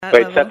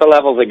Wait, level. set the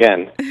levels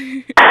again.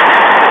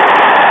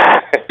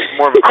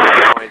 More of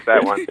a noise,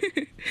 that one.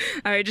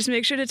 All right, just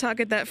make sure to talk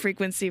at that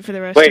frequency for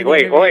the rest of the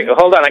Wait, interview.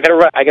 hold on. I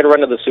gotta run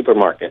to the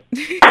supermarket.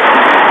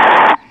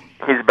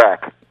 He's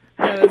back.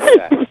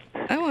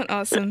 I want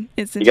awesome You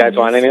instant. guys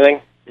want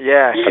anything?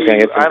 Yeah. I'm gonna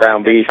get some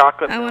ground beef.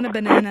 Chocolate I want a milk.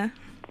 banana.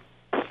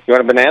 You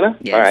want a banana?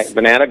 Yes. All right,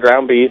 banana,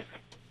 ground beef.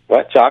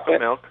 What? Chocolate?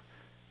 milk.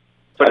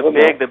 But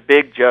Chocolate the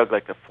big jug,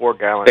 like the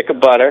 4-gallon. Stick of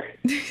butter.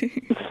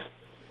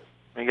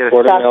 You get a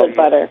Quarter Chocolate milk.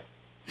 butter.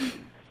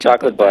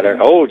 Chocolate butter.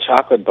 Oh,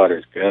 chocolate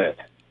butter's good.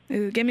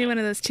 Ooh, give me one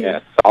of those too.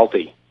 Yeah,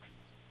 salty.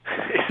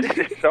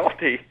 It's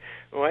salty.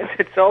 Why is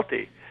it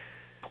salty?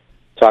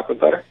 Chocolate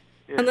butter?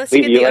 Unless you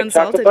Lee, get do you the like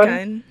unsalted chocolate butter?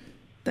 kind,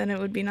 then it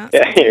would be not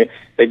Yeah, salty.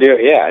 they do.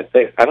 Yeah,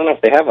 I don't know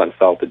if they have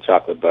unsalted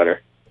chocolate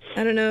butter.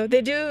 I don't know.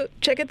 They do.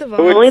 Check at the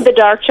Only Vons. the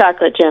dark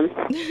chocolate, Jim.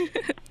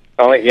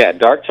 Oh, yeah,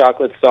 dark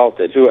chocolate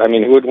salted. Who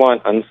would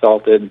want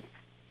unsalted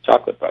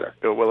chocolate butter?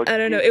 Well, I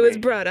don't know. excuse It was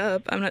me. brought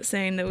up. I'm not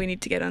saying that we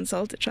need to get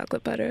unsalted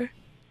chocolate butter.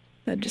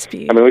 That'd just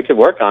be. I mean, we could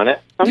work on it.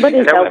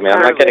 Somebody's I mean,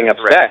 I'm not getting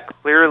upset.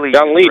 Clearly,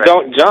 John Lee,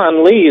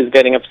 John Lee is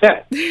getting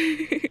upset.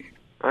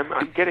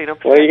 I'm getting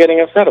upset. What are you getting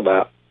upset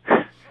about?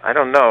 I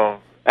don't know.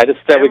 I just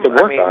said we could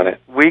work on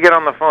it. We get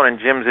on the phone and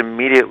Jim's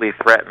immediately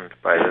threatened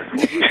by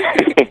this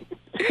woman.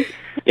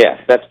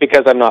 Yes, that's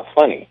because I'm not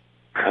funny.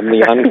 I'm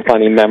the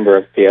unfunny member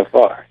of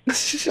PFR.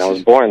 And I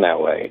was born that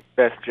way,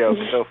 Best joke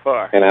so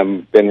far. and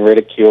I've been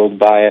ridiculed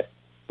by it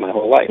my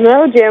whole life.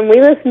 No, Jim,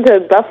 we listened to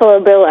Buffalo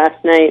Bill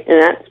last night,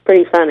 and that's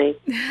pretty funny.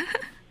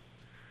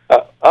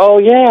 Oh,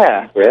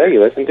 yeah. Really?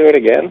 You listened to it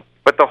again?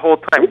 But the whole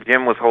time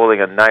Jim was holding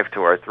a knife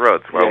to our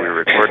throats while we were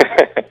recording.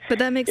 But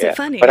that makes Yeah, it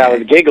funny. but I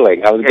was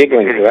giggling. I was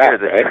giggling you could throughout, hear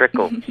the right?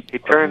 trickle He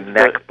turns of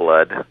neck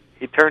blood.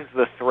 He turns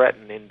the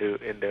threaten into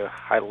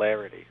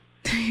hilarity.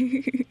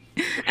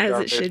 As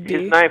it should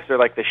His be. knives are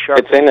like the sharp.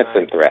 It's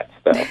innocent threats,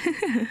 though.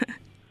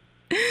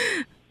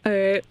 All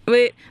right.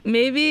 Wait.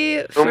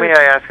 Maybe. Who may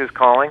I ask is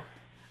calling?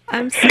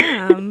 I'm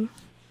Sam.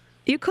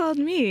 You called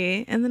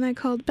me, and then I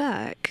called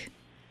back.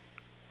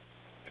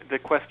 The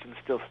question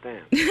still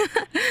stands.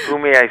 Who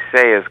may I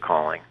say is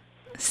calling?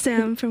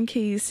 Sam from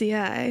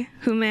KUCI.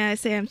 Who may I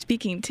say I'm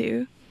speaking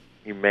to?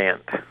 You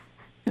mayn't.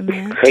 A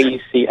man.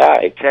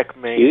 KUCI.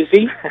 Checkmate.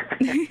 Uzi?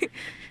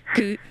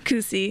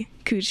 Kusi.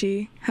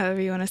 Coochie. However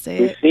you want to say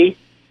it. Kusi?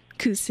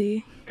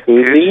 Kusi.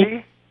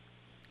 Kuzi?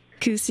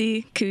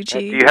 Kusi. Do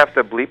Coochie. you have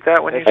to bleep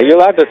that when you Are you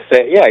allowed to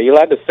say? Yeah, are you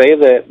allowed to say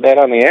that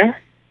on the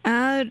air?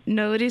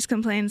 Nobody's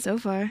complained so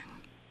far.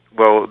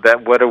 Well,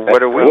 that what are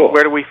we? cool.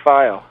 Where do we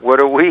file? What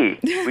are we?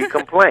 We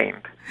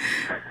complained.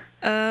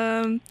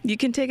 You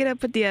can take it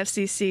up with the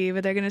FCC,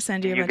 but they're going to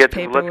send you a You bunch get of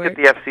paperwork. let's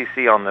get the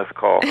FCC on this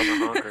call.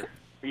 Honker.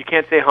 You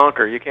can't say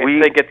honker. You can't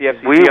say get the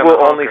FCC We on the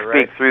will only honker,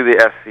 speak right? through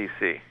the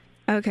FCC.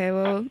 Okay,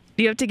 well,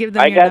 you have to give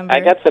them your number. I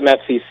got some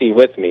FCC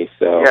with me,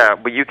 so Yeah,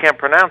 but you can't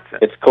pronounce it.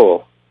 it's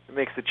cool. It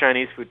makes the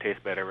Chinese food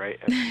taste better, right?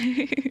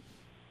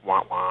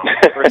 Wah wah.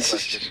 First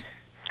question.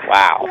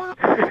 Wow,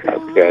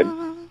 that's good.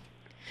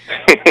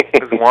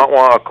 Is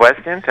want a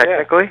question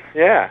technically?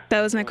 Yeah.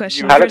 That was my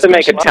question. How does First it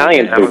make question.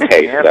 Italian That was food the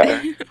taste, answer.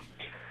 though?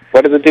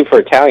 What does it do for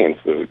Italian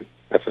food?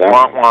 That's what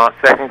I Want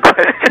second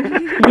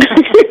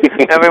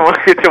question. Everyone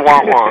gets a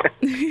wah wah.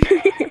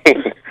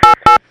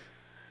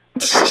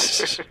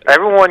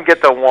 Everyone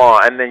gets a wah,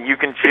 and then you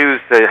can choose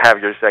to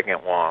have your second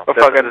wah. A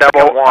fucking The second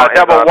double is wah.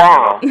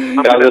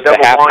 optional. That was just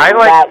a half.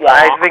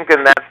 I think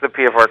then that's the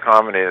PFR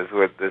comedy is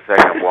with the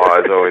second wah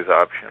is always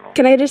optional.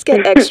 Can I just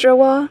get extra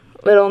wah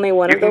with only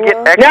one You of the can get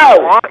wah?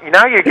 extra wah.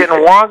 Now you're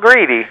getting wah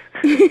greedy.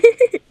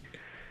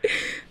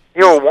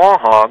 You're a wah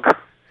hog.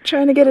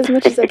 Trying to get as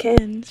much as I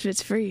can if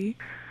it's free.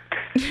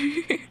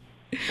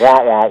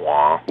 Wah wah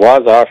wah.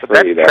 Was are But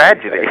that's free, though.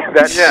 tragedy.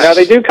 That's No,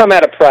 they do come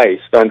at a price,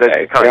 don't That's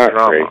they? kind They of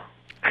aren't free. drama.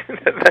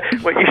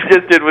 What you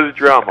just did was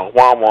drama.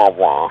 Wah wah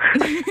wah.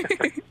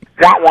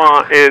 Wah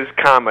wah is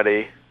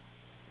comedy.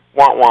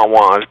 Wah wah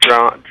wah is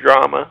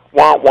drama.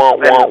 Wah wah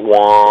wah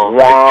wah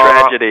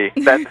is tragedy.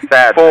 That's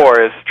sad.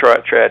 4 is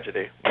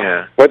tragedy.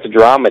 Yeah. What's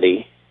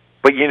dramedy?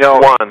 But you know,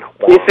 1.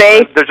 You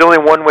see? there's only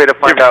one way to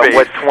find Your out face.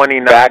 what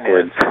 29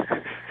 Backwards. is.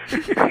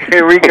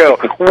 Here we go.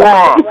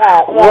 Wah,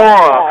 wah,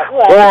 wah,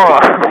 wah,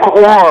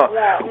 wah,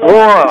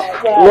 wah,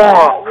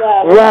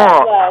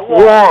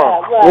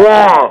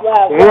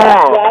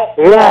 wah,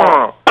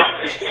 wah.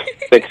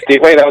 60.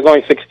 Wait, that was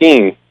only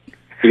 16.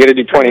 You got to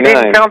do You 29.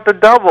 didn't count the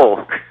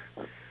double.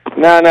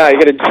 No, you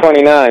got to do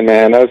 29,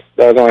 man. That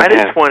was only I did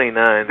half.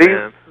 29, The,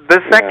 man.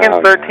 the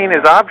second 13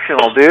 is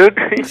optional, dude.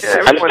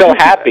 I'm still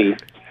happy.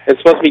 It's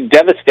supposed to be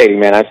devastating,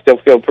 man. I still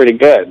feel pretty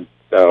good.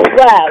 So, you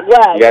guys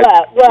messed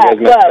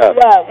up.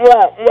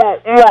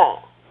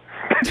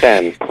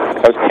 10.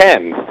 That was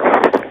 10.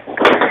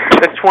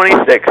 That's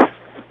 26.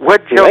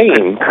 What joke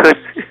Lame. could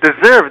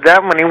deserve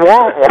that many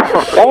wah wah?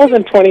 That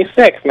wasn't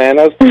 26, man.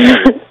 That was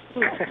 10.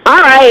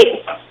 All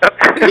right.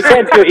 You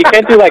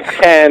can't do like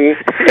 10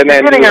 and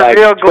then do like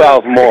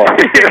 12 more.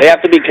 They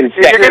have to be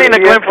consecutive. You're getting a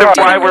glimpse of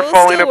why we're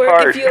falling still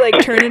apart. Work if you like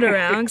turn it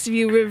around, because if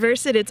you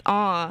reverse it, it's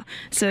awe.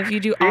 So if you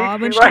do awe a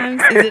bunch of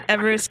times, is it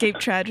ever escape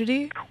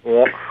tragedy?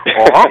 I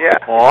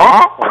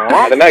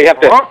don't know. You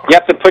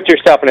have to put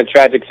yourself in a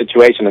tragic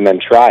situation and then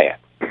try it.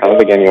 I don't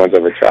think anyone's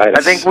ever tried it.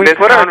 I think we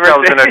put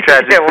ourselves in a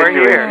tragic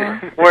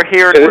situation. We're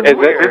here. This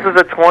is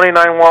a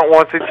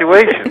 29-watt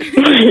situation.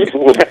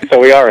 So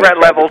we are. Red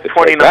level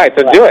 29. Right.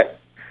 So do it.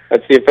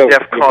 Let's see if it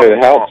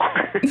helps.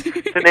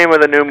 It's the name of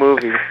the new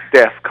movie,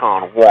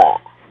 DEFCON Wah.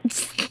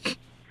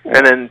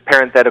 And then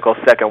parenthetical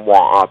second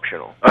Wah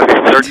optional.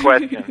 Okay, third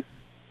question.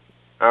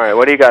 All right,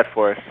 what do you got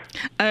for us?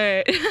 All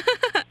right.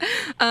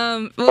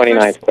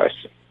 29th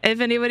question. If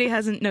anybody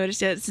hasn't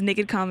noticed yet, it's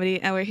Naked Comedy,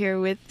 and we're here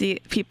with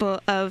the people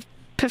of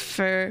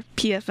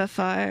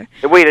PFFR.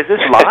 Wait, is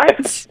this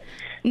live?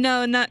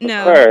 No.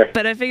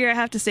 But I figure I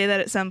have to say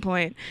that at some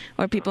point,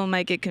 or people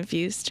might get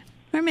confused.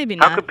 Or maybe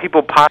not. How could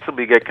people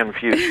possibly get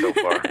confused so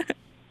far?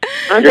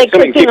 You're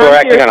assuming people are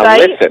actually going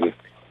to listen.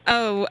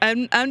 Oh,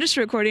 I'm just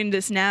recording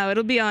this now.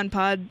 It'll be on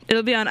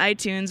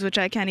iTunes, which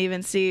I can't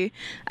even see.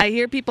 I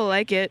hear people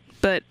like it,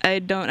 but I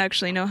don't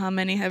actually know how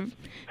many have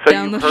downloaded. So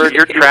you've heard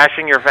you're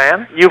trashing your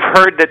fans? You've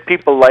heard that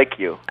people like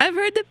you. I've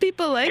heard that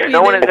people like me.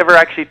 No one has ever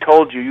actually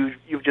told you.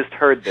 You've just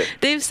heard this.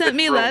 They've sent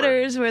me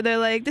letters where they're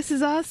like, "This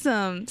is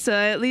awesome." So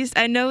at least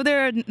I know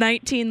there are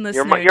 19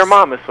 listeners. Your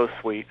mom is so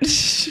sweet.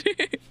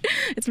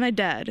 It's my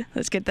dad.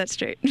 Let's get that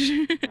straight.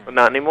 But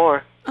not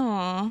anymore.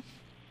 Aw.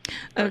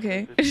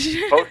 Okay.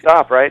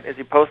 Post-op, right? Is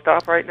he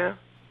post-op right now?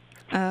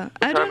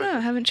 I don't know. I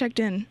haven't checked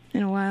in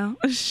a while.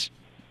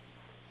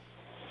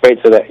 Wait,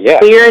 so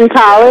you're in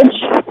college?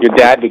 Your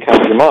dad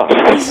becomes your mom.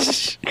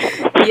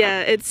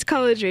 Yeah, it's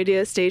college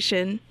radio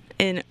station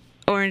in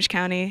Orange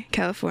County,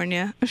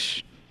 California.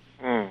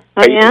 Are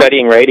you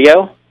studying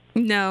radio?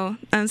 No,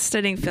 I'm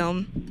studying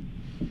film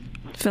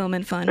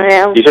and fun. Oh,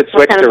 yeah. You should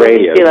switch to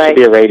radio. You should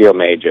be a radio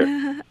major.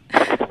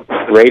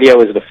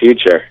 Radio is the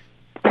future.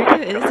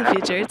 Radio is the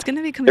future. It's going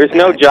to be coming There's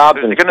no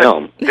jobs in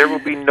film. There will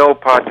be no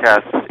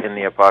podcasts in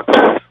the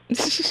apocalypse.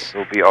 It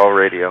will be all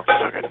radio.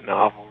 Like a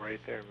novel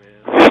right there, man.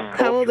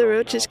 How will the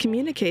roaches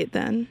communicate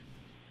then?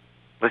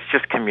 Let's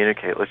just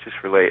communicate. Let's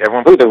just relate.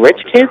 Everyone. Who, the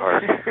rich kids?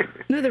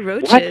 No, the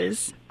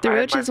roaches. What? The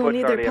roaches will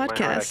need their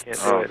podcasts.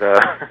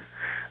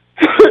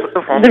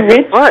 The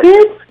rich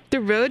kids? The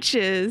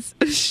roaches.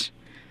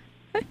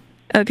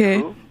 Okay.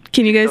 Who?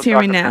 Can you guys hear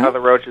me now? How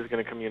the roach is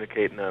going to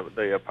communicate in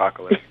the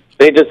apocalypse?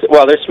 They're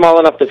small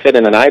enough to fit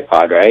in an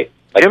iPod, right?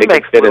 Like they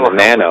could fit in a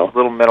Nano.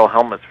 Little metal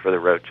helmets for the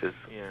roaches.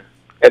 Yeah.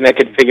 And they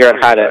could figure out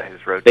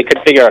they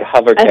could figure out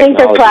hover technology. I think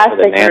they're plastic,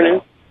 for the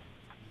Nano.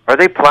 Are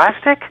they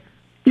plastic?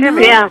 No.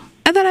 Yeah.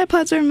 I thought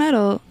iPods were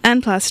metal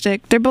and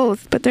plastic. They're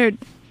both, but they're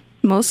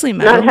mostly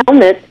metal. Not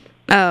helmets.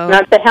 Oh.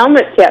 Not the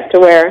helmets you have to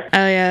wear.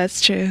 Oh, yeah, that's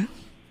true.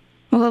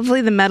 Well,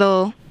 hopefully the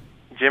metal...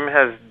 Jim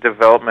has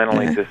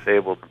developmentally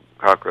disabled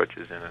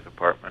cockroaches in his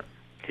apartment.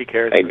 He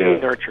cares. He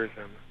nurtures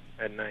them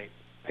at night.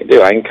 I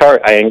do. I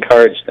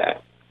encourage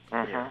that.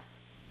 Mm-hmm. Yeah.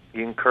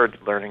 You encourage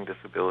learning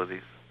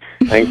disabilities.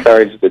 I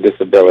encourage the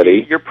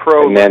disability. You're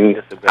pro. And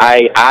then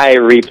I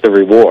reap the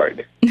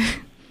reward.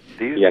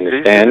 You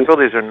understand? These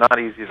disabilities are not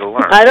easy to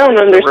learn. I don't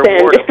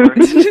understand.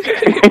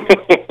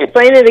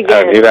 Explain it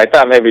again. I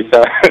thought maybe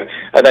so.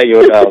 I thought you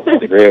would all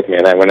disagree with me,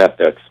 and I wouldn't have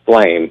to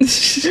explain.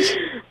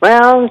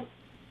 Well,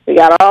 we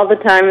got all the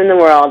time in the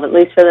world, at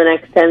least for the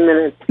next 10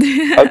 minutes.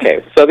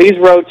 Okay, so these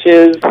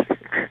roaches,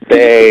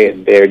 they're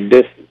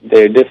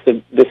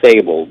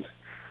disabled.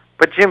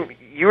 But Jim,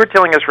 you were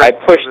telling us I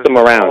pushed them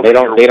around. They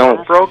don't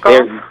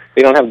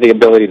have the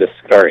ability to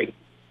scurry.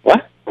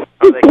 What?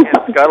 Oh, they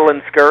can't scuttle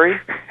and scurry?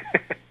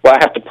 Well, I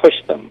have to push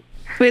them.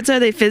 Wait, so are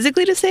they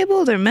physically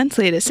disabled or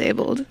mentally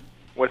disabled?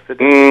 What's the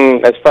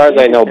difference? As far as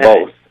I know,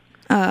 both.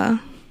 And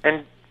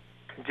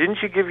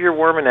didn't you give your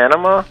worm an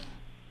enema?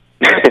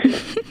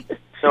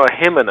 No, a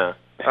hymena.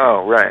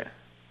 Oh, right.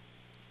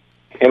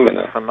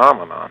 Hymena.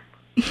 Phenomenon.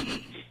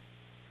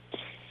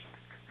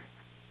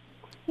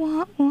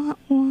 Wah, wah,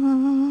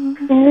 wah.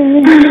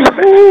 Next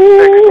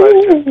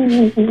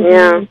question.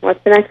 Yeah,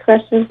 what's the next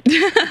question?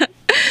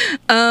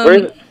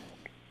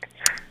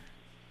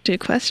 Do you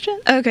question?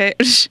 Okay.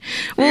 Do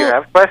you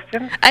have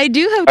questions? I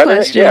do have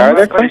questions. Are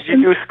there questions? Did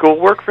you do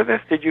schoolwork for this?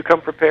 Did you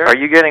come prepared? Are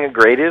you getting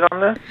graded on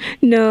this?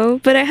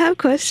 No, but I have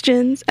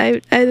questions. I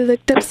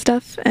looked up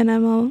stuff, and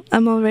I'm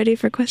all ready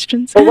for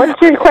questions. Well,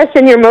 what's your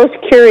question you're most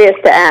curious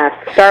to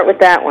ask? Start with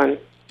that one.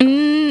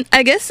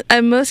 I guess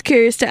I'm most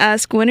curious to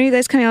ask, when are you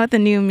guys coming out with a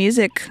new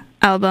music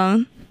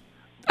album?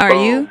 Are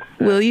you?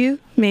 Will you?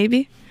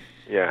 Maybe?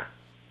 Yeah.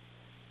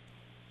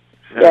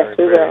 Yes,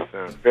 we will.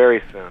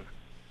 Very soon.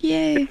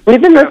 Yay.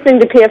 We've been listening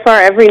to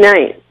PFR every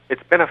night.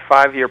 It's been a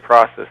 5-year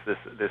process,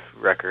 this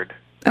record.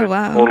 Oh,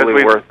 wow.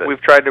 Totally worth it.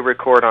 We've tried to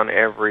record on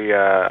every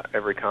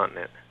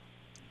continent.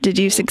 Did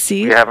you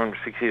succeed? We haven't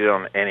succeeded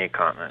on any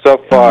continent.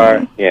 So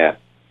far, yeah.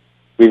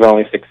 We've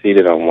only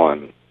succeeded on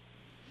one,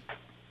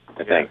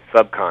 I think.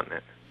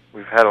 Subcontinent.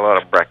 We've had a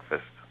lot of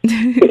breakfast.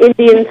 The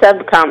Indian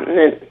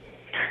subcontinent.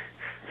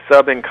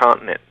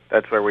 Subincontinent.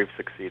 That's where we've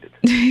succeeded.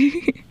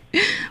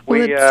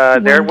 Well,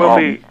 there will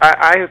be.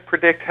 I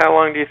predict. How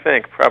long do you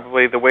think?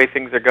 Probably the way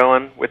things are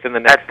going within the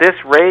next. At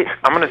this rate,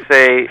 I'm going to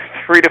say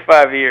 3 to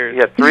 5 years.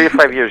 Yeah, 3 to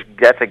 5 years.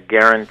 That's a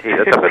guarantee.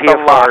 That's a That's a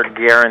PFR lock.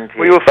 guarantee.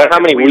 We will. How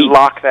many we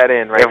lock that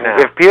in right now?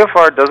 If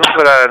PFR doesn't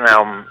put out an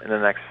album in the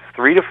next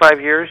 3 to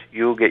 5 years,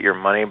 you'll get your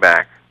money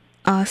back.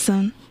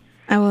 Awesome.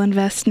 I will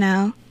invest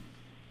now.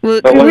 Will We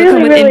it come with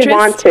really interest?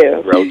 want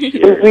to.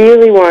 We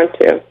really want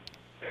to.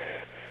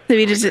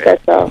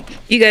 That's all.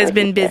 You guys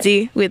been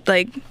busy with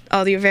like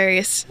all your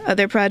various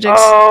other projects?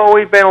 Oh,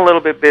 we've been a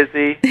little bit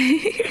busy.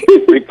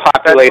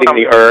 Repopulating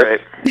the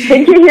earth.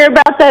 Did you hear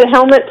about that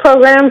helmet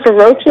program for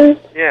roaches?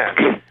 Yeah.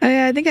 Oh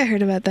yeah, I think I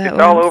heard about that. It's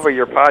once. all over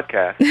your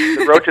podcast.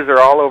 The roaches are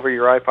all over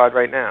your iPod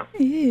right now.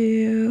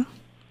 Ew.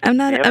 I'm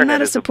not a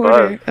internet is a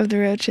supporter of the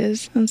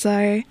roaches. I'm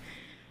sorry.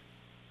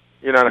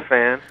 You're not a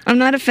fan? I'm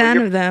not a fan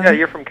of them. Yeah,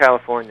 you're from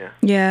California.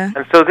 Yeah.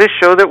 And so this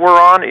show that we're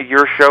on,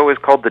 your show is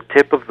called The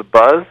Tip of the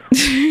Buzz.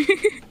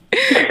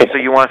 So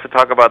you want us to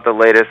talk about the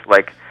latest,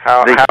 like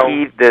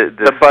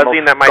the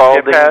buzzing that my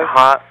tip has?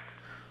 Hot,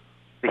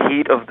 the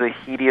heat of the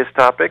heatiest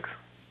topics?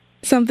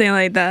 Something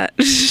like that.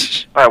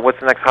 All right, what's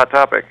the next hot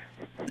topic?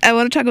 I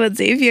want to talk about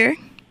Xavier.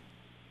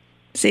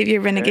 Xavier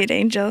Renegade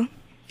Angel.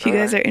 If you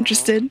guys are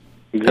interested.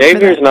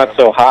 Xavier's not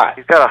so hot.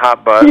 He's got a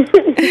hot buzz.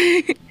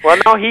 Well,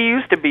 no, he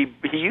used to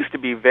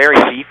be very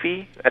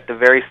beefy at the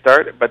very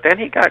start, but then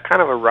he got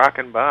kind of a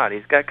rockin' bod.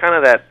 He's got kind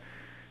of that,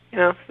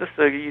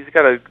 he's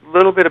got a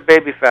little bit of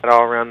baby fat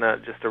all around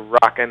that, just a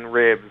rockin'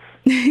 ribs.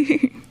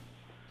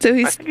 So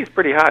I think he's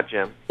pretty hot,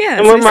 Jim. Yeah,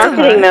 and we're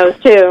marketing those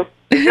too.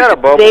 He's got a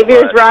bubble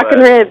Xavier's butt, rockin'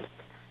 but ribs.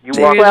 You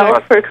walk Well,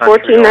 across for the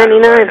country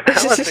 $14.99.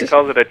 Allison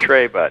calls it a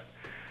tray butt.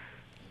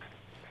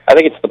 I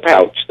think it's the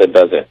pouch that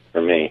does it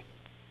for me.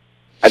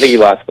 I think he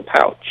lost the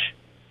pouch.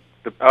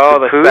 The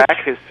pooch?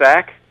 sack, his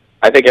sack?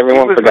 I think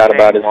everyone forgot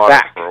about his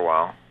sack. For a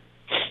while.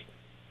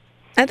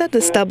 I thought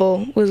the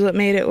stubble was what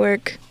made it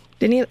work.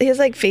 Didn't he? He has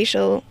like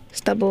facial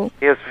stubble.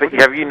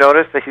 Have you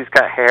noticed that he's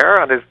got hair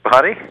on his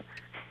body?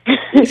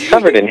 He's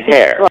covered in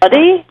hair.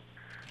 Bloody?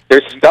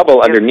 There's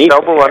stubble underneath.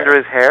 Stubble under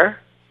his hair?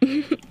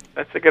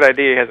 That's a good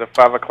idea. He has a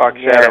 5 o'clock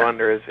shadow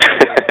under his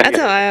head. That's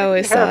how I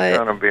always He saw has it.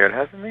 grown a beard,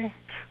 hasn't he?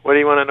 What do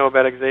you want to know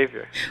about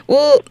Xavier?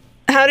 Well,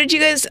 how did you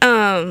guys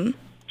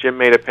Jim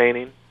made a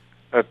painting.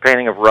 A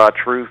painting of Raw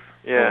Truth.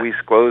 Yeah. We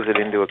squoze it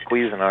into a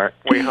Cuisinart.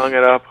 We hung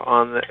it up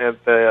on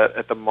at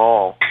the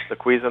mall, the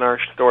Cuisinart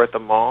store at the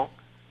mall.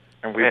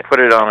 And we put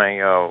it on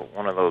a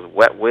one of those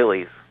wet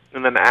willies.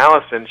 And then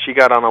Allison, she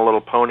got on a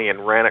little pony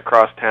and ran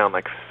across town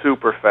like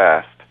super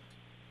fast.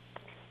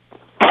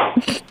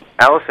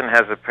 Allison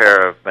has a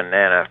pair of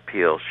banana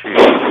peel shoes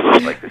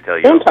I'd like to tell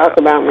you Don't talk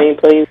about me,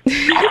 please.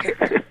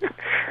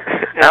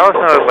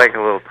 Allison would like a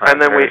little time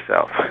And then for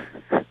herself.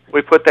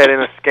 We put that in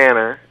a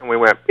scanner, and we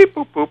went beep,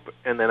 boop, boop,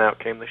 and then out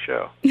came the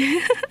show.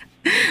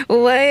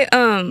 why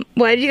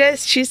did you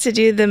guys choose to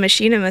do the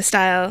machinima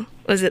style?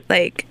 Was it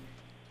like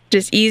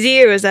just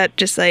easy, or was that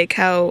just like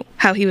how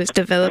he was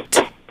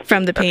developed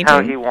from the painting?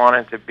 That's how he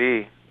wanted to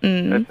be.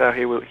 That's how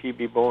he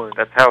be born.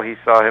 That's how he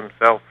saw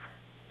himself.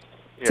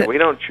 Yeah, we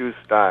don't choose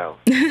styles.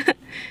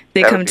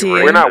 They come to you.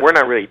 We're not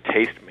really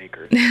taste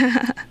makers.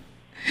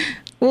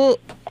 Well,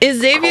 is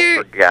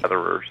Xavier?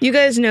 Gatherers. You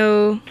guys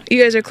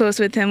are close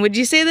with him. Would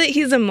you say that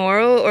he's a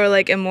moral or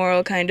like a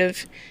moral kind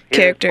of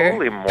character? He's a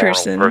totally moral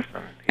person?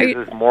 He's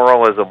as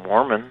moral as a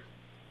Mormon.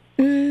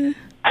 It's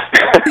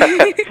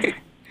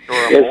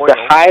the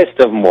highest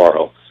of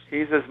morals.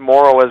 He's as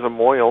moral as a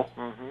moil.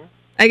 Mm-hmm.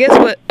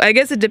 I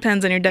guess it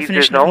depends on your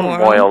definition of moral. He's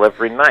his own moil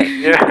every night.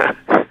 Yeah.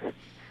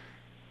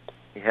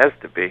 He has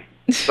to be.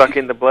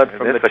 Sucking the blood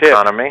from the tip.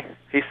 Economy.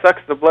 He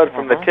sucks the blood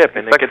from the tip,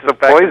 and he sucks the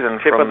poison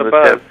from the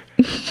buzz.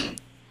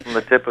 From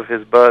the tip of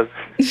his buzz.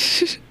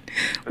 Is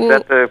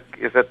that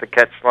the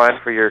catch line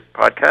for your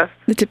podcast?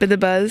 The tip of the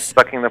buzz.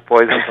 Sucking the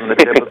poison from the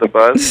tip of the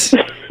buzz.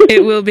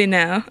 It will be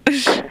now.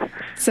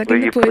 Sucking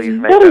the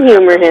poison. Don't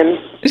humor him.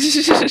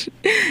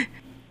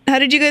 How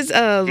did you guys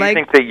Do you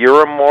think that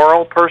you're a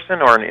moral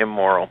person or an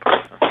immoral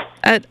person?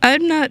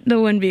 I'm not the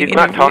one being He's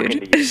not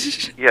interviewed. talking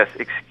to you. Yes,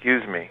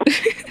 excuse me.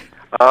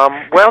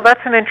 Well, that's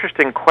an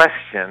interesting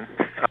question,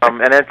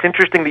 and it's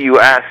interesting that you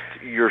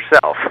asked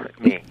yourself,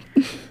 me,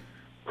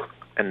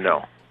 and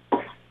no.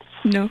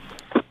 No.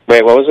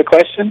 Wait, what was the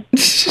question?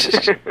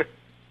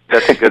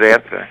 That's a good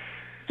answer.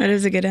 That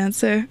is a good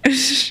answer.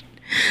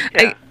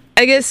 Yeah.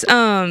 I guess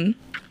the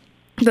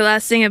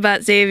last thing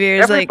about Xavier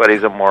is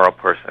everybody's a moral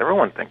person.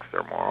 Everyone thinks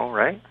they're moral,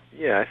 right?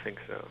 Yeah, I think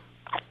so.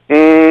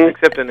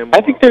 Except an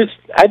immoral.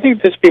 I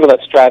think there's people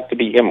that strive to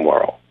be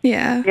immoral.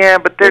 Yeah. Yeah,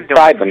 but they're doing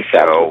pride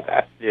themselves with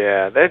that.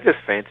 Yeah, they're just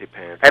fancy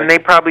pants. And they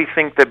probably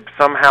think that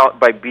somehow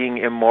by being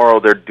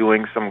immoral, they're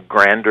doing some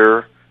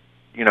grander,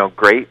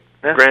 greatness.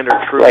 Grander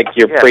truth. Like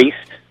your priest.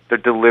 They're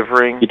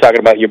delivering. You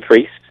talking about your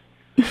priest?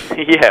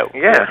 Yeah.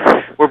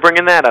 We're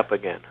bringing that up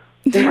again.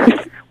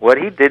 What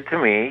he did to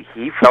me,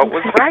 he felt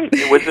was right.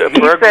 It was he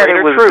said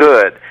it was truth.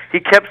 good. He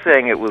kept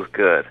saying it was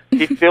good.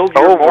 He filled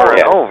your over moral,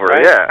 and over.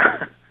 right?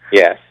 Yeah.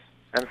 Yes.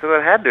 And so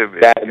it had to be.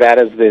 That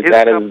is the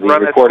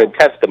recorded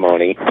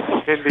testimony.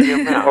 Into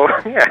your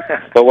mouth.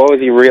 Yeah. But what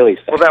was he really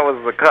saying? Well, that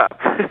was the cup.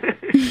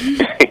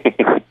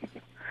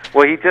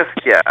 Well, I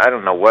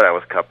don't know what I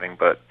was cupping,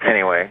 but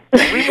anyway.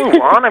 Can we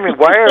move on? I mean,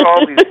 why are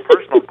all these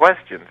personal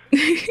questions?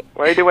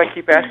 Why do I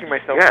keep asking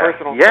myself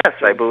personal questions? Yes,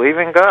 I believe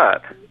in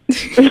God.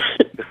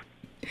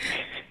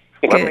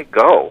 Let me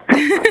go.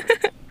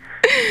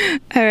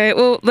 All right.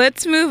 Well,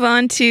 let's move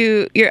on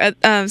to your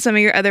some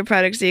of your other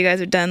products that you guys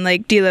have done,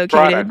 like Delocated.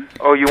 Products.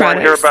 Oh, you want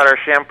to hear about our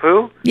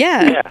shampoo?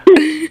 Yeah.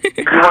 You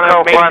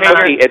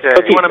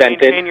want to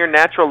maintain your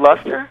natural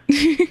luster?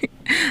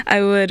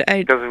 I would.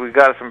 Because we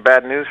got some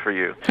bad news for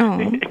you. Oh.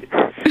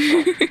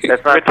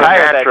 That's not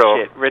Retire natural.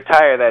 That shit.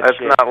 Retire that That's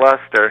shit. Not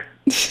luster.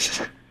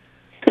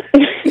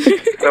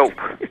 Soap.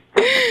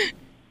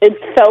 It's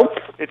soap.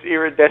 It's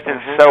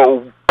iridescent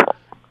soap.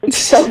 It's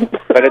soap.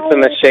 But it's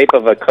in the shape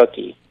of a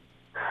cookie.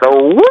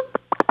 So.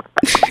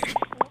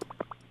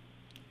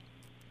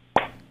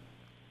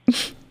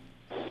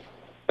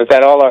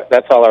 That's all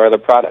our other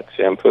products.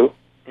 Shampoo.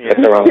 Yeah.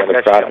 That's our own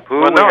other product.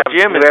 Well, no,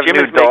 Jim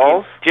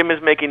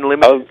is making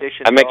limited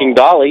edition. I'm making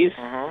dollies.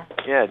 Mm-hmm.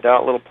 Yeah,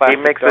 little plastic.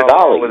 He makes a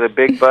doll with a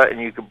big butt, and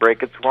you could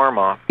break its worm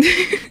off.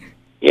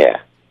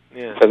 Yeah.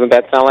 Doesn't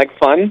that sound like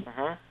fun?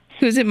 Mm-hmm.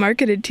 Who's it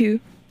marketed to?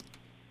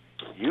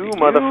 You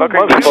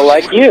motherfucker. People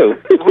like you.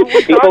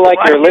 People like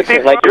your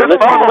listeners,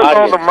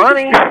 all the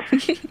money.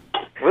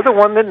 We're the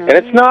one that. And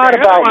it's not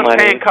about money.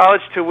 Paying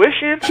college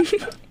tuition.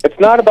 It's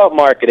not about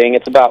marketing.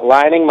 It's about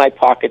lining my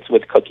pockets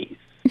with cookies.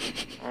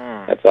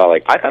 That's all I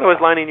thought it was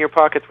lining your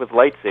pockets with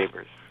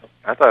lightsabers.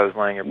 I thought it was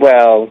lining your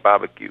pockets with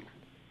barbecue.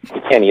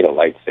 You can't eat a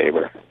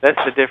lightsaber. That's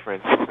the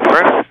difference.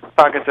 Vernon's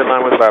pockets are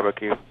lined with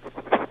barbecue.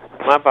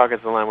 My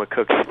pockets are lined with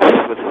cookies,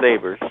 with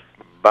sabers.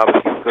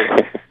 Barbecue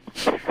cookies.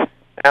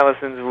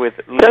 Allison's with...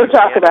 Don't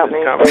talk about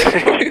me.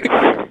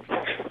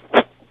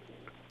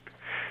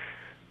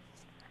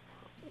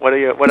 What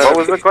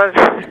was the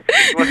question?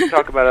 You want to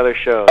talk about other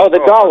shows? Oh, the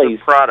dollies.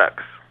 The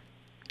products.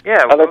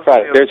 Yeah. Other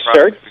products. There's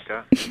shirts.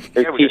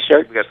 There's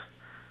T-shirts. We got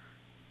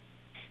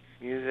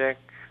music,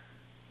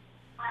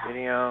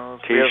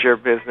 videos,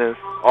 T-shirt business,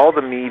 all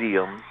the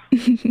mediums,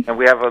 and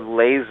we have a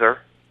laser.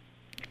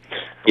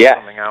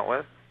 Coming out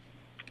with.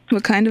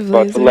 What kind of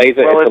laser? It's a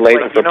laser. It's a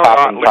laser for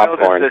popping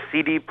popcorn. The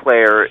CD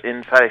player,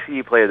 inside a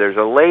CD player, there's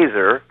a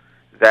laser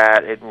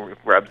that it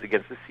rubs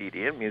against the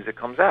CD and music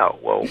comes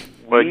out. Well,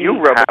 you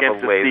rub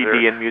against the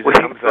CD and music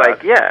comes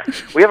out. Yeah,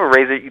 we have a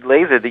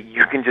laser that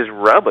you can just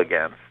rub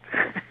against.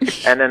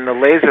 And then the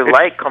laser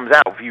light comes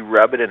out if you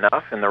rub it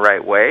enough in the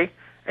right way,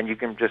 and you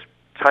can just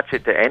touch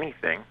it to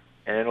anything,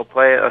 and it'll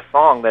play a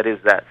song that is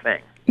that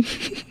thing.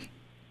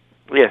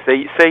 Yeah,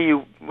 say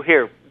you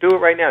here. Do it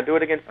right now. Do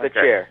it against the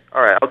chair.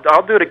 All right,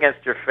 I'll do it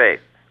against your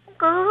face.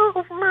 That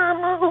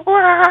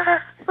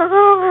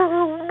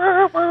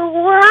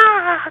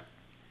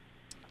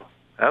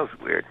was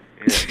weird.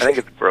 Yeah, I think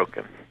it's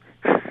broken.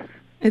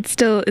 It's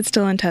still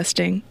in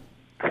testing.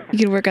 You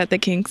can work out the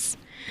kinks.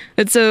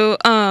 But so,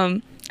 I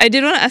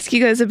did want to ask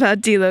you guys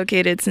about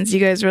Delocated, since you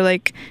guys were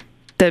like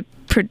the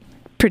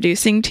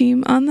producing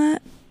team on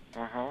that.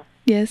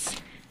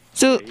 Yes.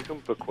 So you can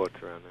put quotes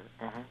around that.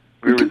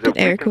 We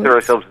consider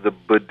ourselves the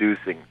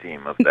producing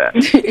team of that.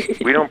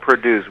 We don't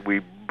produce, we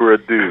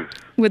produce.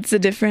 What's the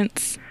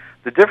difference?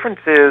 The difference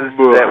is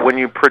that when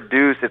you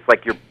produce, it's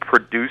like you're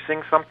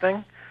producing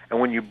something,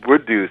 and when you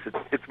produce,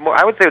 it's more.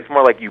 I would say it's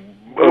more like you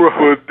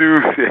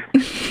produce it.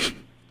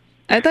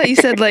 I thought you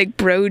said like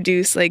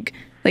bro-duce, like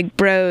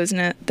bros.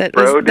 No, that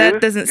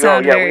doesn't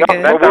sound very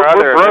good. That's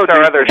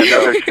our other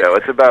show.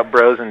 It's about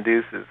bros and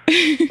deuces.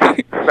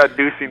 It's about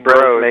deucing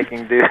bros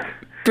making deuces.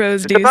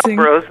 Bros it's deucing. About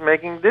bros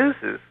making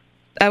deuces.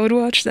 I would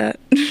watch that.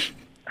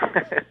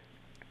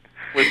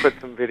 We put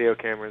some video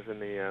cameras in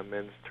the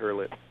men's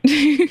toilet.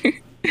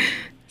 See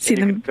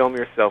them. You can film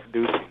yourself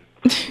deucing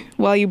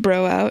while you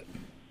bro out.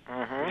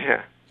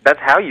 Yeah. That's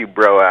how you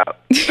bro out.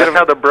 That's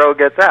how the bro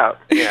gets out.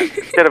 Yeah.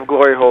 Instead of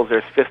glory holes,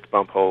 there's fist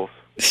bump holes.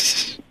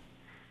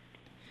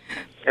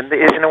 And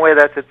in a way,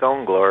 that's its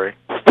own glory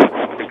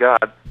to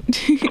God.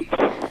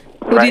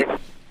 Right?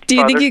 Do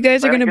you think you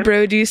guys are going to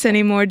bro-duce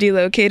any more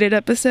Delocated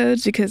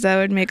episodes? Because that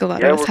would make a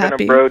lot of us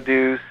happy. Yeah, we're going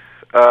to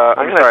bro-duce.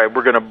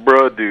 We're going to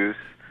bro-duce.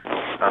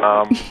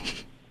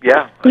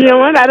 Yeah. You know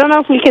what? I don't know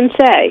if we can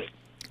say.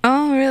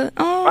 Oh, really?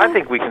 Oh. I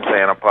think we can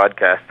say on a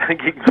podcast. I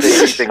think you can say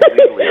anything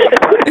legally on a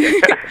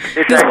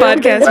podcast. This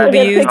podcast will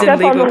be used in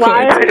legal court.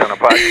 On a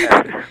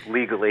podcast,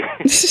 legally.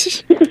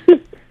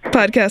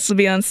 Podcast will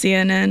be on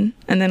CNN,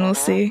 and then we'll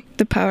see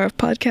the power of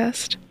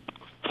podcast.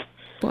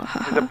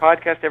 Has a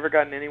podcast ever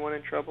gotten anyone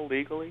in trouble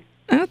legally?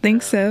 I don't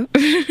think so.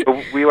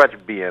 We watch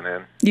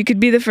BNN. You could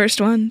be the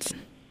first ones.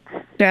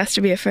 There has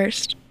to be a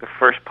first. The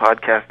first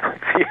podcast on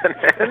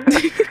CNN?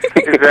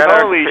 Is that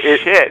holy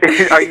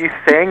shit. Are you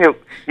saying that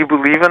you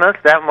believe in us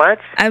that much?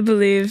 I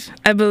believe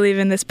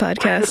in this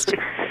podcast.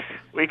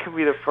 We could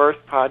be the first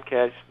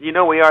podcast. You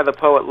know, we are the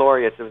poet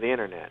laureates of the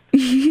internet.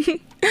 You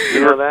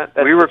know that?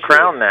 We were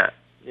crowned that.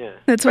 Yeah.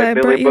 That's why I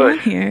brought you on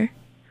here.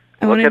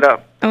 Look it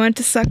up. I wanted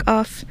to suck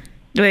off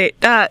Wait,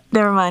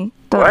 never mind.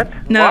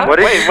 What? No. What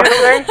did you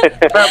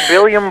say about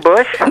William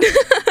Bush?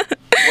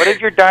 What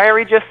did your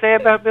diary just say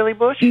about Billy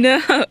Bush?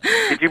 No.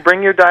 Did you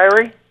bring your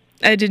diary?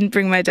 I didn't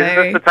bring my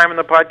diary. Is this the time in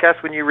the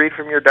podcast when you read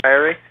from your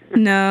diary?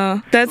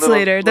 No, that's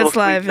later. That's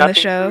live in the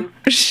show.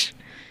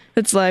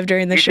 That's live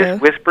during the show. You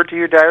just whisper to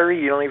your diary?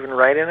 You don't even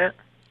write in it?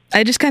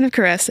 I just kind of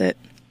caress it.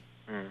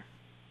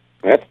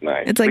 That's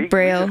nice. It's like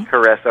Braille. We just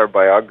caress our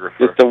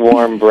biographer. Just a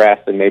warm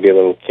breath and maybe a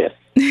little kiss.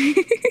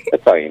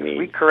 That's all you need.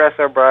 We caress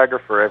our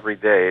biographer every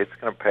day. It's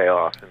going to pay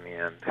off in the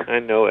end. I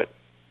know it.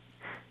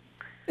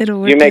 It'll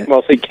work. Do you make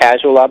mostly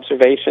casual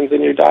observations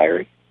in your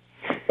diary?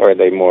 Or are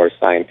they more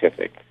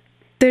scientific?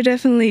 They're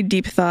definitely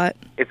deep thought.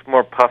 It's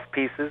more puff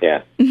pieces?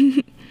 Yeah.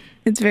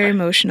 It's very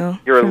emotional.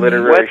 You're a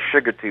literary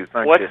sugar tooth,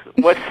 aren't you?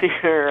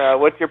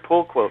 What's your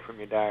pull quote from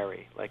your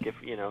diary? Like if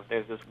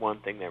there's this one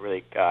thing that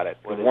really got it.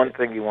 What one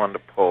thing you wanted to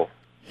pull.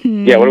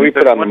 Yeah, what do we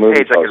put on the movie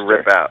page poster? I could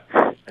rip out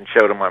and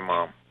show to my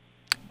mom.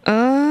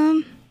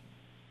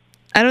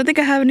 I don't think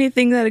I have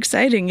anything that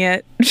exciting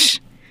yet.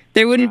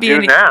 There wouldn't be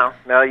any. Now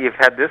that you've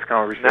had this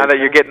conversation. Now that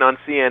you're getting on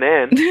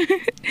CNN.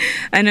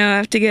 I know. I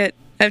have to get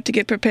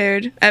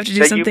prepared. I have to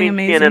do something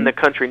amazing. CNN, the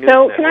country news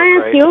So, network, can I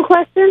ask right? you a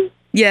question?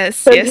 Yes.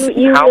 So yes.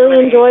 you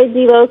really enjoyed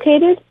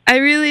Delocated? I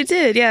really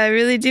did. Yeah, I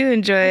really do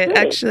enjoy it.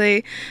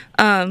 Actually,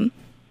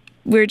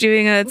 we're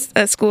doing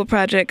a school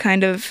project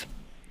kind of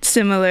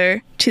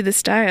similar to the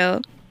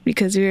style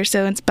because we were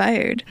so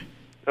inspired.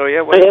 Oh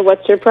yeah.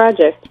 What's your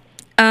project?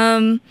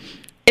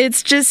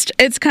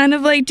 It's kind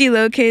of like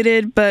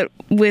Delocated, but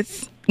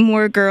with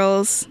more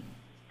girls.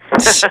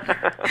 That's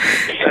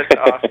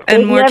awesome.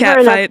 And more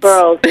cat fights.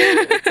 Girls.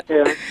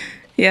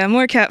 Yeah,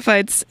 more cat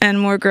fights and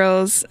more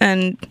girls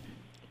and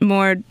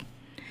more.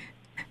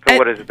 So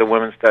what is it, the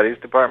Women's Studies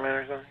Department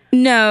or something?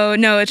 No,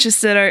 it's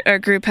just that our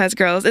group has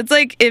girls. It's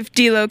like if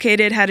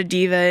Delocated had a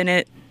diva in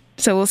it.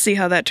 So we'll see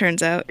how that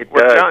turns out. It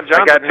does. John's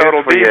I got a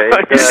total news for you. diva.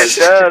 It does.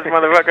 It does,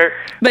 motherfucker.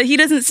 But he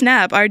doesn't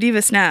snap. Our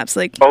diva snaps.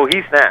 Like. Oh,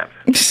 he snaps.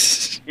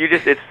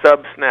 It's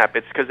sub snap.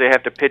 It's because they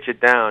have to pitch it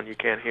down. You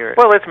can't hear it.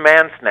 Well, it's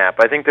man snap.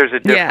 I think there's a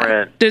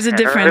different. Yeah, there's a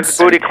difference.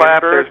 There's booty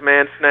clap. There's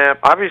man snap.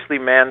 Obviously,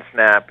 man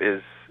snap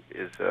is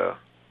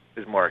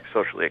more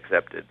socially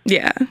accepted.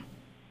 Yeah.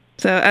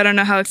 So I don't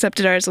know how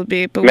accepted ours will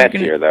be, but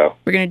Messier, though.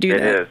 We're gonna do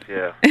that. It is,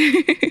 yeah.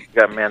 You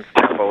got man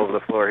snap all over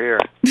the floor here.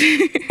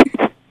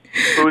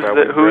 Who's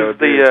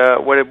the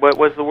what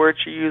was the word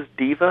she used?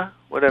 Diva?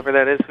 Whatever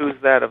that is. Who's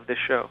that of this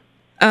show?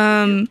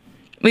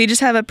 We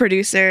just have a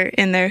producer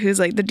in there who's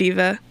like the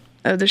diva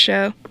of the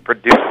show. The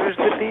producer's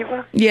the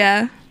diva?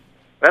 Yeah.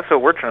 That's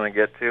what we're trying to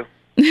get to.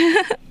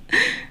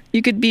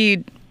 You could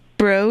be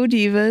bro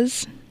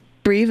divas,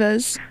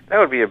 brevas. That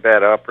would be a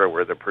bad opera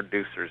where the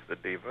producer's the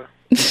diva.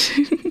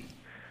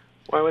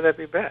 Why would that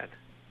be bad?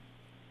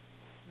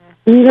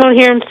 You don't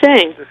hear him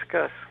sing.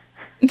 Discuss.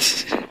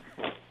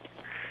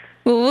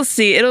 Well, we'll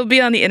see. It'll be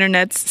on the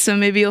internet, so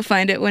maybe you'll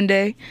find it one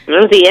day.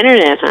 Oh, the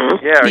internet, huh?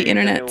 Yeah. The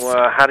internet.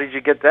 How did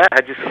you get that?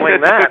 How'd you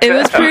swing that? It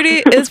was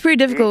pretty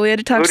difficult. We had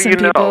to talk to some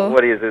people. Who do you know?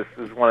 What is this?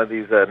 Is one of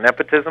these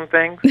nepotism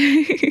things?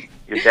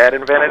 Your dad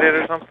invented it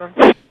or something?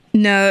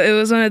 No, it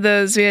was one of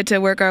those we had to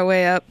work our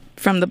way up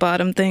from the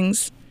bottom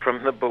things.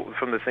 From the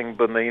thing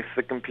beneath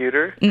the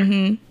computer?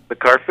 Mm-hmm. The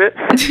carpet?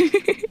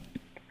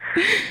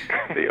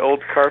 The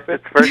old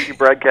carpet? First you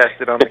broadcast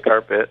it on the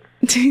carpet.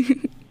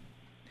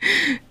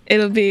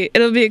 It'll be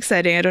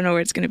exciting. I don't know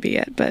where it's going to be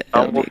yet, but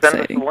it'll be we'll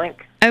exciting. Send us the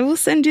link. I will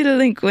send you the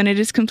link when it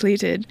is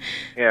completed.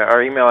 Yeah,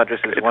 our email address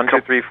is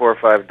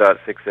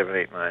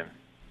 12345.6789.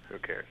 Who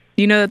cares?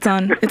 You know it's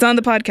on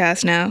the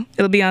podcast now.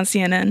 It'll be on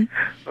CNN.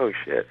 Oh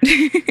shit.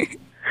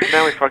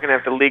 Now we fucking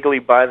have to legally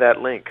buy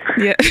that link.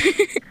 Yeah.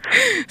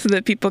 So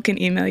that people can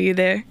email you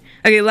there.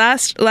 Okay,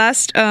 last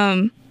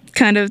kind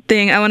of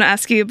thing. I want to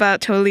ask you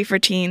about Totally for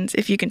Teens,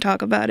 if you can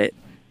talk about it.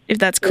 If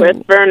that's cool. That's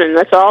Vernon.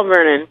 That's all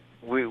Vernon.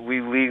 We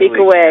legally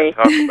can't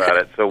talk about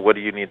it, so what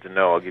do you need to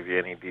know? I'll give you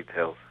any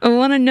details. I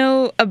want to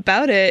know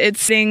about it.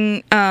 It's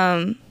in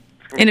a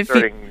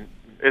few...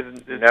 It's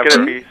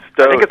gonna be stoked.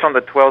 I think it's on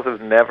the 12th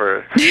of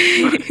Never.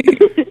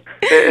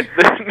 It's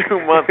this new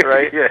month,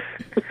 right? Yes.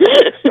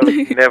 So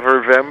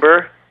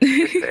Nevervember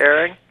is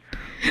airing.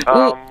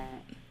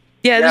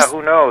 Yeah,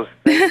 who knows?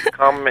 Things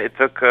come. It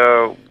took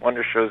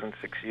Wonder Shows in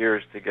 6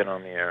 years to get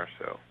on the air,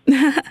 so.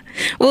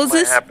 Well,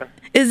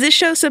 is this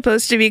show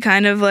supposed to be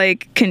kind of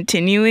like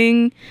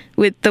continuing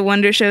with the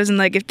Wonder Shows and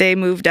like if they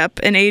moved up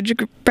an age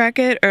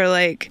bracket, or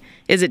like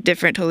is it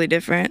different, totally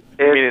different?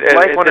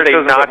 Like Wonder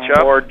Shows, but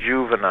more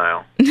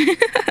juvenile.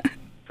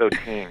 So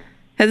teen.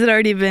 Has it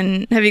already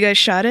been? Have you guys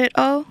shot it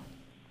all?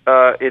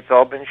 It's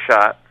all been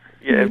shot.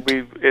 Yeah,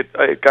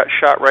 it got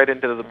shot right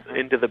into the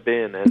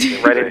bin,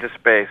 right into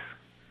space.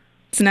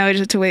 So now we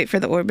just have to wait for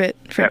the orbit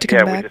for it to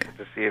come back. Yeah, we just have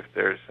to see if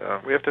there's.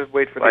 We have to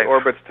wait for the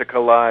orbits to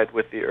collide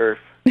with the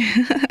Earth. See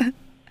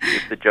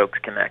if the jokes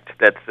connect.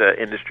 That's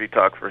industry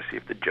talk for see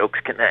if the jokes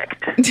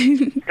connect.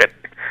 Wait,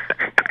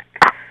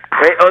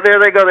 there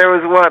they go. There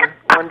was one.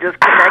 One just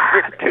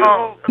connected.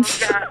 Oh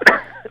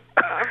God.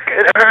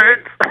 It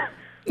hurts.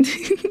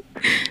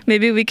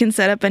 Maybe we can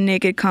set up a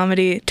naked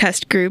comedy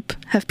test group,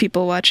 have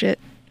people watch it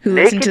who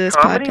listen to this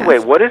comedy? podcast.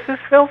 Wait, what is this,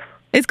 Phil?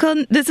 It's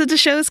called, this is what the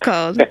show's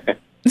called.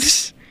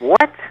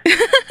 What?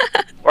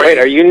 Wait,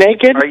 are you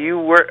naked? Are you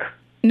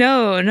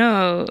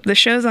No, the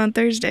show's on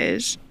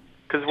Thursdays.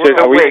 Because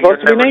Are we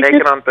supposed to be never naked?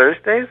 naked on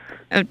Thursdays?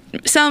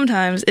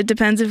 Sometimes. It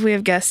depends if we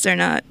have guests or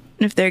not,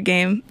 if they're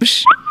game.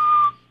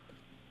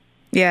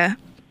 Yeah.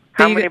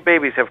 How many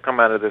babies have come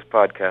out of this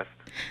podcast?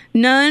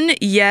 None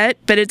yet,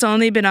 but it's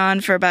only been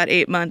on for about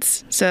 8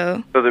 months,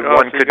 so... So that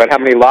one could... But how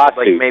many lawsuits?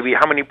 Like maybe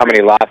how many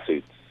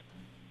lawsuits?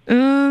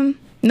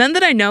 None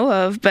that I know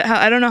of, but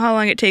I don't know how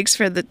long it takes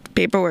for the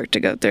paperwork to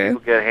go through.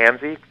 People get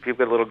handsy? People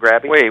get a little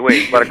grabby?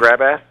 Wait. A lot of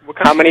grab ass?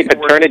 How many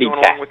paternity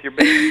tests? With your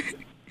baby?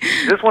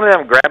 Is this one of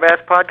them grab ass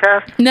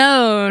podcasts?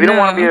 No, We don't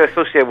want to be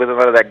associated with a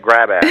lot of that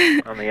grab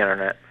ass on the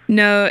internet.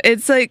 No,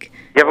 it's like...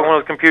 You have one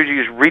of those computers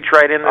you just reach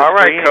right in the All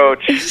right, screen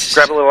Coach. and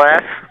grab a little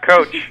ass?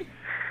 Coach.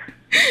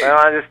 Well,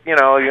 I just, you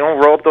don't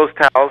roll up those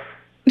towels.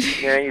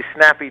 You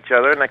snap each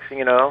other. Next thing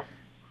you know...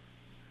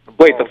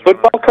 Wait, the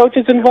football coach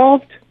is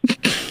involved?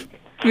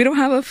 We don't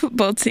have a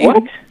football team.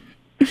 What?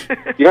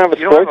 You don't have a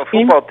You don't have sports a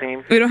team? football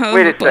team? We don't have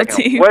Wait a football second.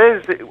 team. What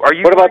is it? Are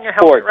you What about wearing a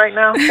helmet sports? right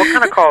now? What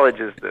kind of college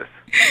is this?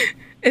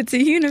 It's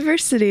a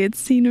university.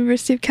 It's the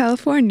University of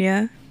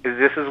California. Is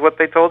this what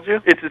they told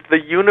you? It's the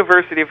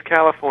University of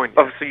California.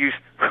 Oh, so you...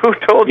 Who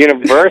told you?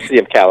 University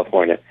of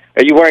California.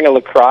 Are you wearing a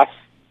lacrosse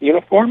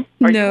uniform?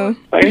 No.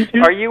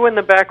 Are you in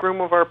the back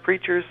room of our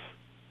preacher's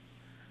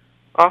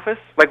office?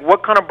 Like,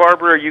 what kind of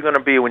barber are you going to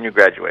be when you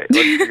graduate?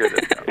 Let's figure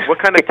this out. What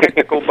kind of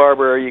technical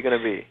barber are you going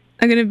to be?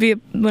 I'm going to be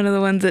one of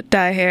the ones that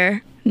dye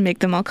hair and make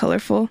them all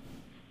colorful.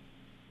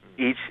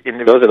 Each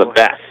individual... Those are the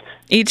best.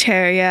 Each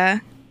hair, yeah.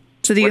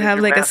 So that What you is have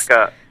your like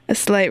mascot? a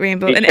slight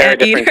rainbow. Each An hair a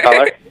anteater. different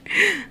color?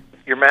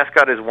 Your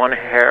mascot is one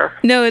hair?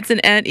 No, it's an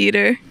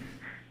anteater.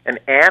 An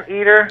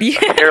anteater? Yeah.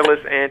 A hairless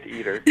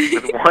anteater.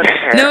 With one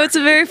hair? No, it's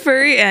a very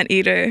furry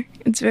anteater.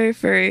 It's very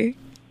furry.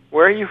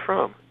 Where are you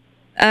from?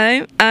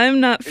 I'm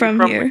not Are you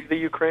from here. the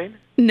Ukraine?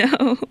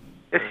 No.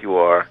 Yes, you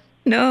are.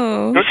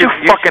 No. Don't you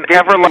fucking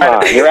ever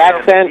lie to Your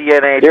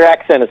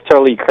accent is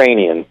totally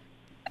Ukrainian.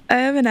 I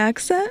have an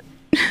accent?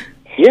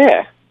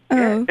 Yeah.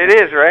 Oh. It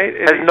is, right?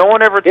 Has no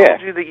one ever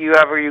told you that you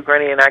have a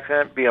Ukrainian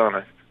accent? Be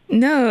honest.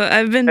 No,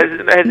 I've been...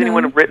 Has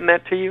anyone written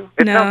that to you?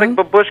 It sounds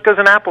like babushkas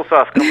and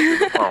applesauce coming through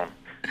the phone.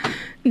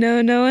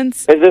 No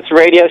one's... Is this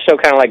radio show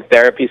kind of like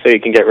therapy so you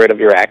can get rid of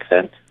your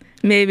accent?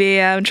 Maybe,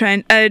 yeah, I'm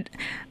trying...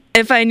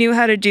 If I knew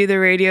how to do the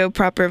radio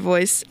proper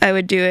voice, I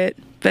would do it,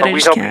 but I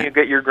just can't. Are we helping you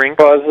get your green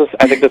card? Well,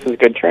 I think this is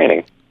good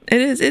training. It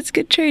is. It's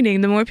good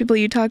training. The more people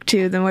you talk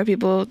to, the more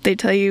people they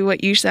tell you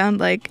what you sound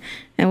like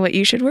and what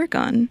you should work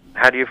on.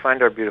 How do you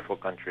find our beautiful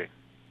country?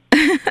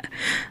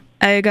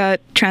 I got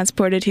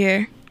transported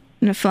here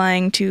in a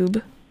flying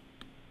tube.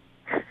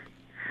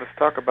 Let's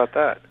talk about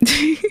that.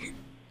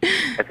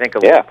 I think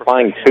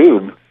flying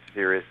tube.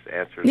 Serious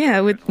answers.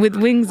 Yeah, with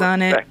wings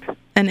on it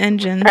and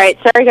engines. All right,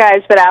 sorry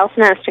guys, but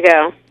Allison has to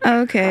go.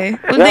 Okay.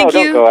 Well, no, thank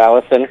don't you. go,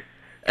 Allison.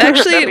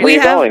 Actually, we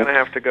I'm have gonna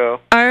have to go.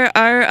 our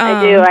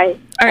I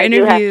do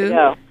interview have to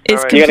go. is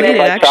All right. completed. You gonna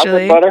get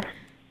Actually, chocolate butter?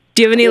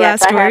 do you have any Yes,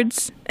 last I have-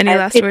 words? Any I have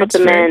last people words? to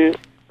for- mend.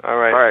 All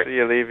right. All right. See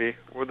you, Levy.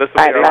 Well, this will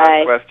Bye, be our bye.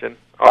 last question.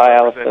 Bye, I'll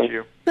Allison. represent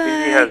you.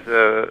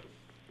 Bye.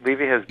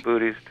 Levy has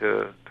booties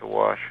to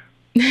wash.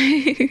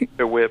 The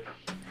whip.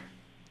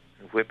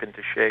 Whip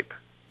into shape.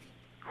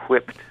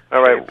 Whipped.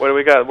 All right. What do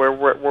we got? We're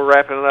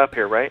wrapping it up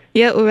here, right?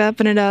 Yeah, we're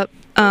wrapping it up.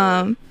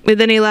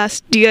 With any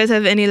last? Do you guys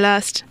have any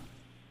last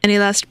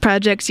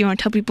projects you want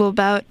to tell people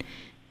about?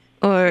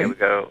 Or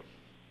Yeah,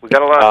 we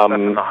got a lot of stuff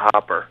in the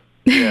hopper.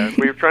 Yeah.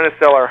 We were trying to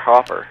sell our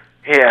hopper.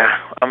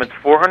 Yeah. It's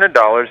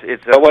 $400.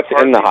 It's But what's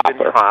in the partly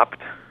been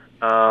hopper?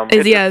 hopped.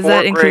 is It's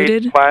that 4-grade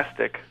included?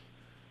 Plastic.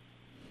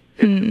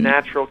 It's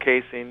natural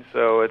casing,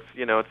 so it's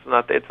it's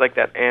not. It's like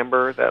that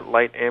amber, that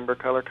light amber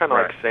color, kind of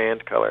like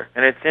sand color.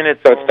 And it's in its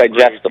So own it's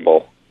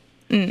digestible.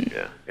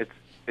 Yeah.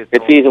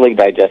 It's easily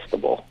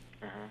digestible.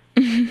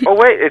 Oh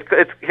wait,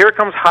 it's here it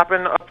comes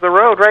hopping up the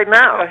road right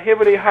now. A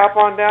hibbity hop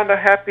on down to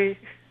Happy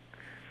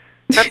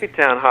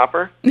Town,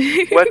 Hopper.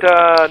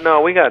 But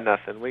no, we got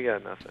nothing.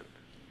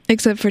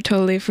 Except for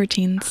Totally for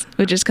Teens,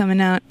 which is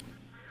coming out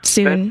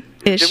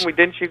soon-ish.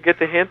 Didn't you get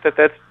the hint that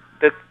that's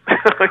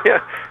yeah.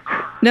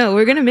 No,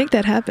 we're gonna make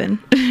that happen.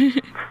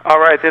 All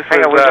right, this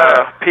was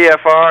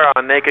PFR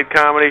on Naked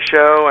Comedy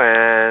Show,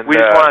 and we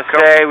just want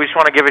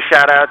to give a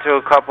shout out to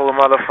a couple of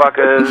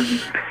motherfuckers.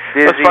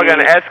 Those fucking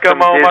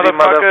Eskimo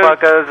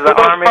motherfuckers. The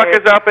Army.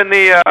 Motherfuckers up in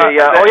the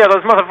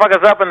those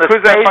motherfuckers up in the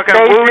who's that space fucking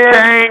station?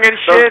 Wu-Tang and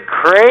shit? Those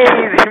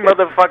crazy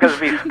motherfuckers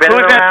be spinning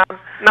Who's that? around.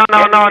 No,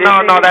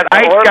 that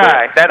ice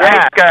guy. That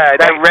ice guy.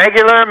 That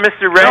regular,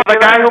 Mr. Regular. No, the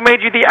guy who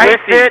made you the ice.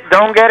 Twist it,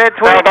 don't get it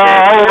twisted.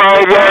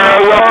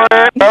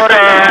 Throw it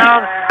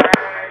down.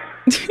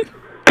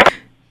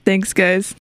 Thanks, guys.